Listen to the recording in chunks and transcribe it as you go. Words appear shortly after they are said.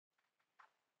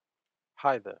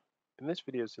Hi there. In this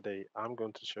video today, I'm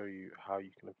going to show you how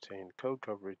you can obtain code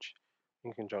coverage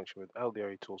in conjunction with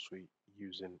LDRA tool suite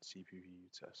using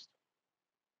CPPuTest.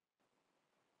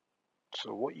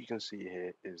 So what you can see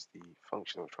here is the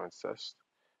function I'm trying to test.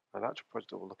 And the actual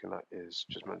project that we're looking at is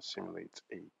just meant to simulate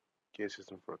a gear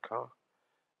system for a car.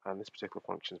 And this particular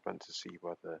function is meant to see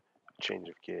whether a change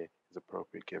of gear is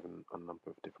appropriate given a number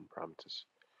of different parameters.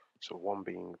 So one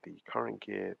being the current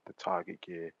gear, the target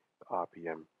gear, the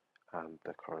RPM, and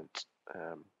the current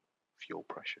fuel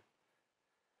pressure.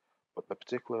 But the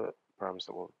particular parameters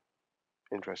that we're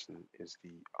interested in is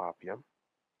the RPM.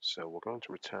 So we're going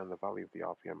to return the value of the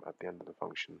RPM at the end of the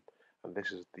function, and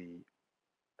this is the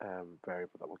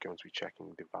variable that we're going to be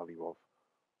checking the value of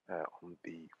on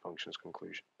the function's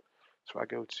conclusion. So I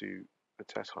go to the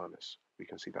test harness. We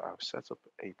can see that I've set up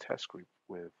a test group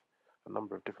with a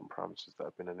number of different parameters that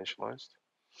have been initialized,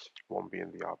 one being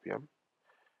the RPM,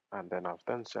 and then I've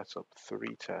then set up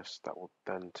 3 tests that will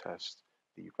then test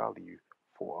the value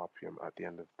for RPM at the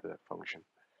end of the function.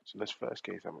 So in this first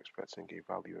case, I'm expecting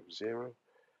a value of 0,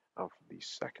 and for the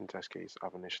second test case,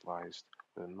 I've initialized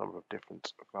with a number of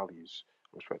different values.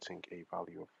 I'm expecting a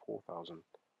value of 4,000,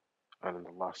 and in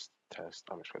the last test,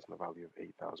 I'm expecting a value of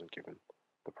 8,000 given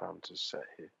the parameters set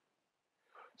here.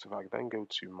 So if I then go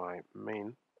to my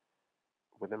main,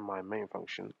 within my main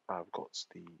function, I've got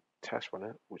the test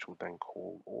runner, which will then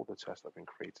call all the tests that have been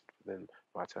created within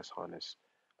my test harness,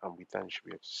 and we then should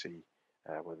be able to see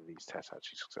whether these tests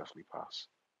actually successfully pass,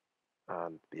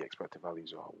 and the expected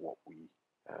values are what we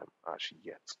actually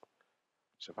get.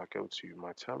 So if I go to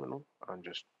my terminal and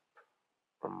just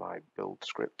run my build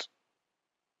script,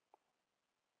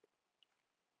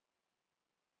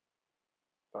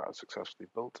 that is successfully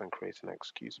built and create an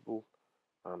executable,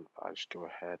 and I just go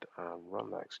ahead and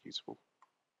run that executable.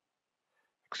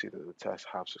 I can see that the tests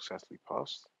have successfully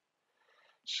passed.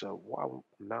 So what I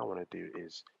now want to do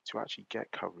is to actually get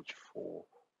coverage for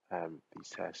these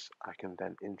tests. I can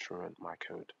then instrument my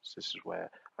code. So this is where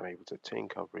I'm able to obtain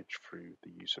coverage through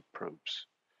the use of probes.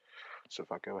 So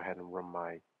if I go ahead and run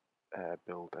my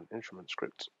build and instrument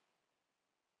script,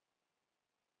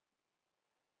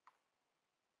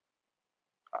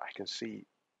 I can see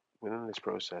within this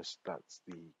process that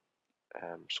the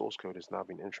source code has now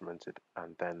been instrumented,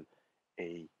 and then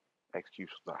a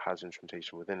executable that has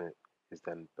instrumentation within it is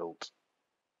then built.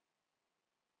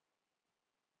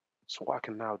 So what I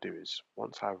can now do is,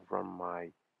 once I've run my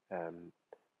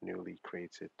newly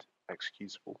created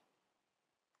executable,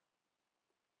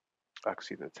 I can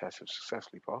see that the tests have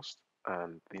successfully passed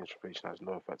and the instrumentation has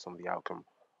no effect on the outcome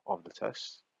of the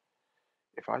test.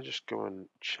 If I just go and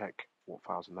check what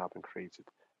files have now been created,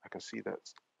 I can see that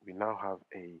we now have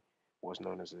what's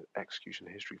known as an execution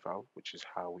history file, which is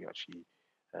how we actually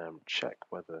check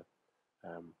whether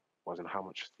and how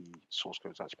much the source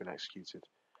code has actually been executed.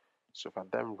 So if I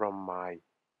then run my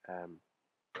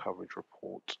coverage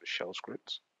report shell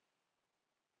script,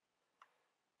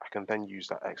 I can then use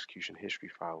that execution history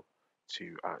file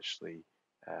to actually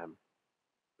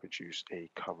produce a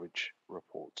coverage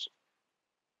report.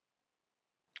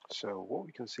 So what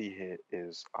we can see here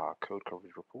is our code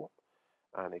coverage report,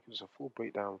 and it gives a full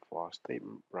breakdown for our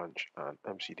statement, branch, and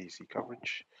MCDC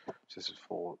coverage. So this is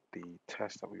for the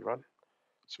test that we run.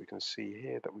 So we can see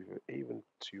here that we were able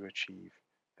to achieve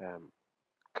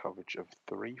coverage of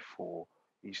 3 for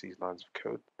each of these lines of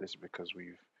code. This is because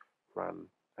we've run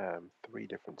 3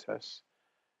 different tests,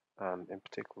 and in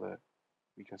particular,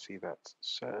 we can see that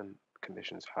certain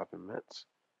conditions have been met,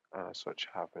 and as such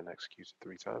have been executed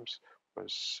 3 times,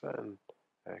 whereas certain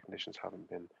conditions haven't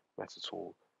been met at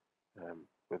all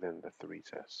within the 3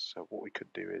 tests. So what we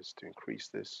could do is to increase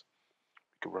this,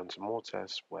 we could run some more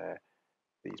tests where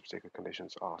these particular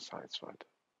conditions are satisfied.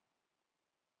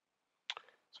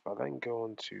 So if I then go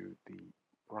on to the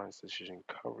branch decision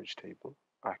coverage table,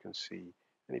 I can see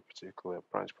any particular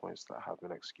branch points that have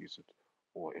been executed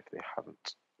or if they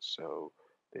haven't. So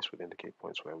this would indicate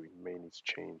points where we may need to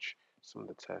change some of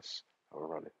the tests that we're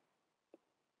running.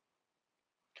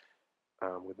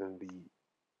 Within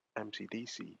the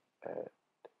MCDC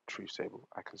truth table,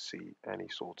 I can see any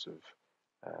sort of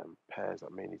pairs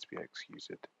that may need to be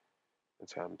executed in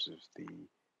terms of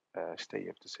the state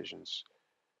of decisions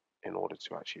in order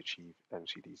to actually achieve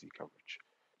MCDC coverage.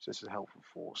 So this is helpful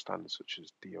for standards such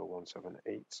as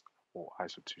DO178 or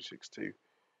ISO 262.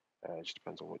 It just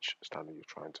depends on which standard you're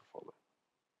trying to follow.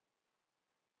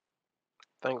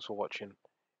 Thanks for watching.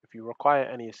 If you require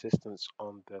any assistance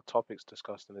on the topics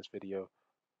discussed in this video,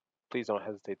 please don't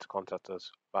hesitate to contact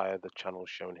us via the channel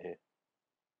shown here.